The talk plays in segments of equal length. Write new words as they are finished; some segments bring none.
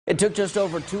It took just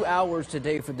over 2 hours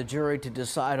today for the jury to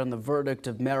decide on the verdict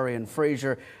of Marion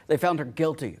Fraser. They found her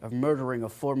guilty of murdering a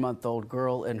 4-month-old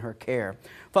girl in her care.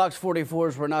 Fox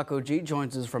 44's Renako G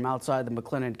joins us from outside the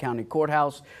McLennan County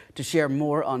Courthouse to share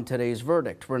more on today's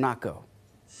verdict. Renako.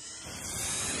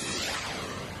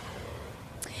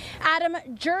 Adam,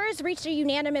 jurors reached a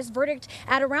unanimous verdict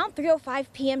at around 3:05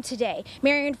 p.m. today.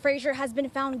 Marion Fraser has been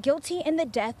found guilty in the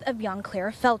death of young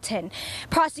Clara Felton.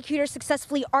 Prosecutors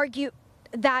successfully argued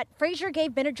that Fraser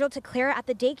gave Benadryl to Clara at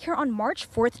the daycare on March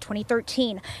 4th,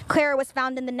 2013. Clara was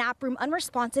found in the nap room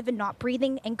unresponsive and not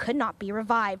breathing and could not be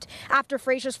revived. After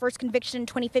Fraser's first conviction in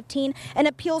 2015, an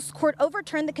appeals court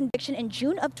overturned the conviction in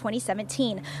June of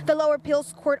 2017. The lower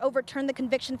appeals court overturned the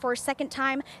conviction for a second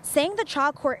time, saying the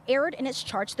trial court erred in its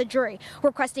charge to the jury,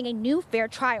 requesting a new fair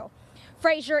trial.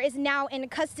 Fraser is now in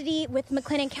custody with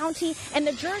McLennan County, and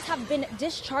the jurors have been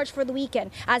discharged for the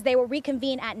weekend as they will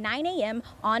reconvene at 9 a.m.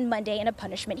 on Monday in a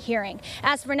punishment hearing.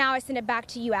 As for now, I send it back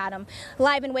to you, Adam.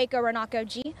 Live in Waco, Renako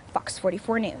G, Fox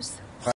 44 News.